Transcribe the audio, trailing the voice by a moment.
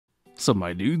So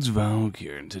my dude's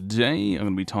Valkyrja, and today I'm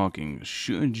going to be talking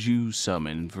should you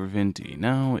summon for Venti.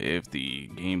 Now, if the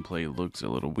gameplay looks a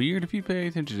little weird, if you pay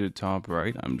attention to the top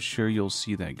right, I'm sure you'll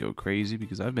see that go crazy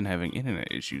because I've been having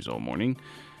internet issues all morning.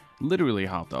 Literally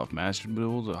hopped off Master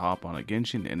Build to hop on a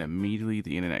Genshin and immediately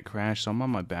the internet crashed, so I'm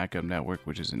on my backup network,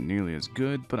 which isn't nearly as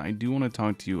good, but I do want to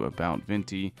talk to you about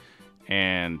Venti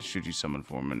and should you summon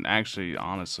for him, and actually,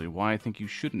 honestly, why I think you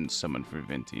shouldn't summon for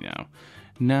Venti now.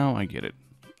 Now I get it.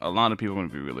 A lot of people are going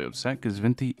to be really upset because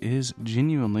Venti is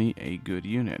genuinely a good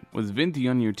unit. With Venti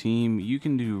on your team, you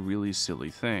can do really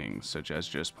silly things, such as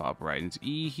just pop Raiden's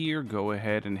E here, go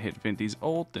ahead and hit Venti's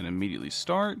ult, and immediately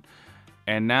start,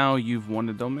 and now you've won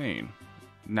the domain.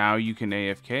 Now you can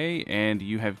AFK, and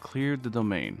you have cleared the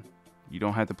domain. You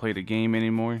don't have to play the game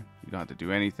anymore, you don't have to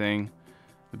do anything.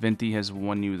 Venti has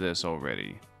won you this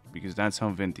already, because that's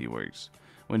how Venti works.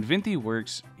 When Venti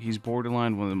works, he's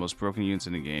borderline one of the most broken units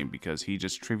in the game because he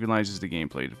just trivializes the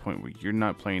gameplay to the point where you're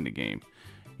not playing the game.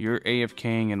 You're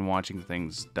AFKing and watching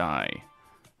things die.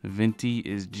 Venti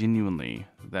is genuinely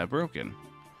that broken.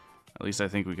 At least I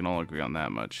think we can all agree on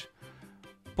that much.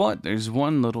 But there's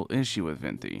one little issue with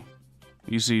Venti.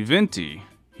 You see, Venti,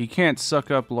 he can't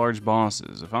suck up large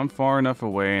bosses. If I'm far enough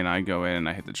away and I go in and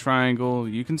I hit the triangle,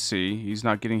 you can see he's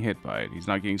not getting hit by it. He's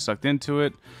not getting sucked into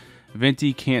it.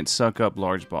 Venti can't suck up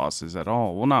large bosses at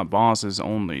all. Well, not bosses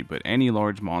only, but any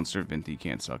large monster Venti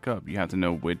can't suck up. You have to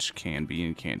know which can be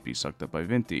and can't be sucked up by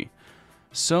Venti.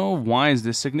 So why is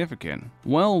this significant?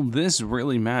 Well, this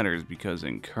really matters because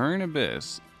in Current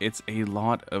Abyss, it's a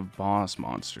lot of boss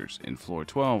monsters in floor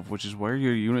 12, which is where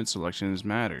your unit selection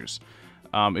matters.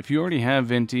 If you already have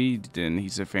Venti, then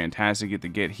he's a fantastic get to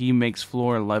get. He makes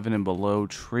floor 11 and below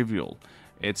trivial.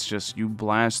 It's just you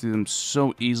blast through them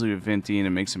so easily with Venti and it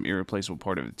makes him irreplaceable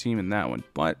part of the team in that one.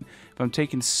 But if I'm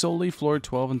taking solely floor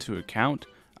 12 into account,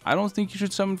 I don't think you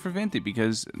should summon for Venti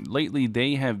because lately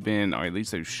they have been, or at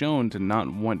least they've shown to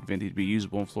not want Venti to be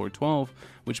usable in floor 12,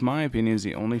 which in my opinion is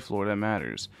the only floor that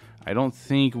matters. I don't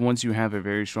think once you have a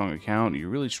very strong account, you're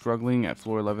really struggling at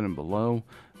floor 11 and below,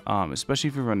 especially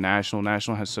if you run National.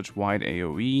 National has such wide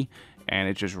AoE and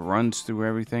it just runs through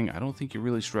everything. I don't think you're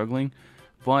really struggling.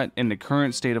 But in the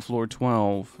current state of floor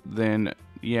 12, then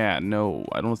yeah, no,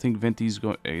 I don't think Venti is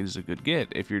a good get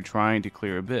if you're trying to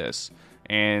clear Abyss.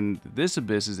 And this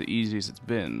Abyss is the easiest it's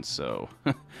been, so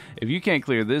if you can't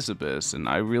clear this Abyss, and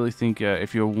I really think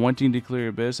if you're wanting to clear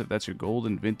Abyss, if that's your goal,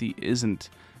 then Venti isn't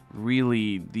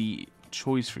really the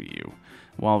choice for you,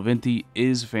 while Venti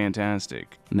is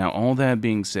fantastic. Now, all that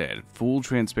being said, full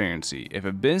transparency, if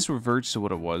Abyss reverts to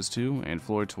what it was to, and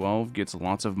floor 12 gets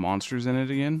lots of monsters in it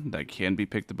again that can be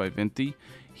picked up by Venti,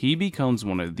 he becomes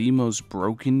one of the most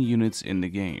broken units in the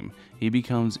game. He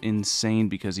becomes insane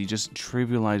because he just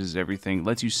trivializes everything,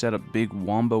 lets you set up big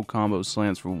wombo combo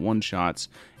slams for one-shots,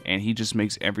 and he just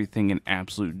makes everything an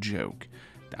absolute joke.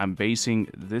 I'm basing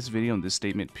this video and this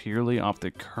statement purely off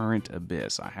the current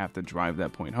Abyss. I have to drive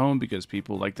that point home because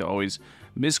people like to always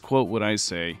misquote what I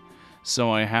say.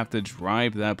 So I have to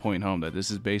drive that point home that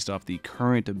this is based off the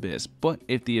current Abyss. But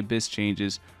if the Abyss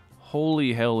changes,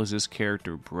 holy hell is this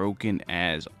character broken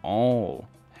as all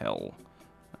hell.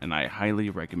 And I highly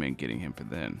recommend getting him for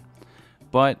then.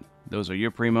 But those are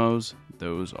your primos.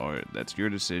 That's your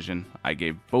decision. I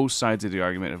gave both sides of the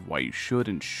argument of why you should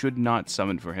and should not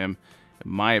summon for him. In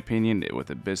my opinion,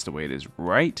 with Abyss the way it is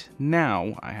right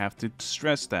now, I have to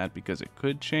stress that because it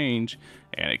could change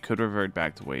and it could revert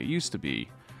back to the way it used to be.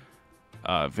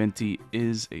 Venti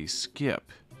is a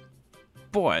skip.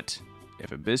 But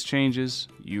if Abyss changes,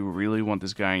 you really want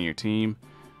this guy on your team.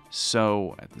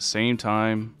 So at the same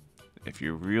time, if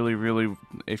you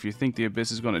if you think the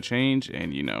Abyss is going to change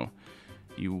and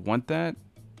you want that,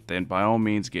 then by all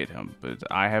means get him. But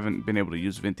I haven't been able to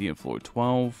use Venti in floor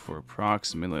 12 for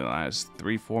approximately the last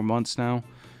 3-4 months now.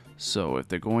 So if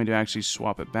they're going to actually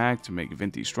swap it back to make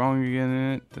Venti stronger again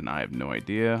in it, then I have no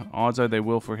idea. Odds are they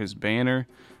will for his banner.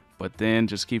 But then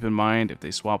just keep in mind, if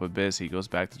they swap Abyss, he goes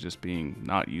back to just being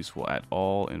not useful at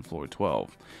all in floor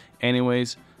 12.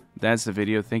 Anyways, that's the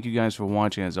video. Thank you guys for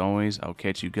watching as always. I'll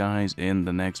catch you guys in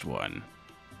the next one.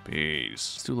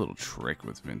 Peace. Let's do a little trick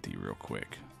with Venti real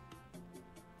quick.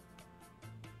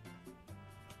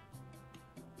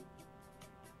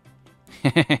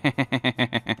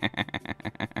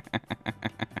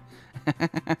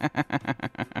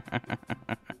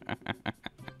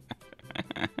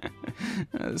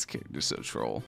 This character's so troll.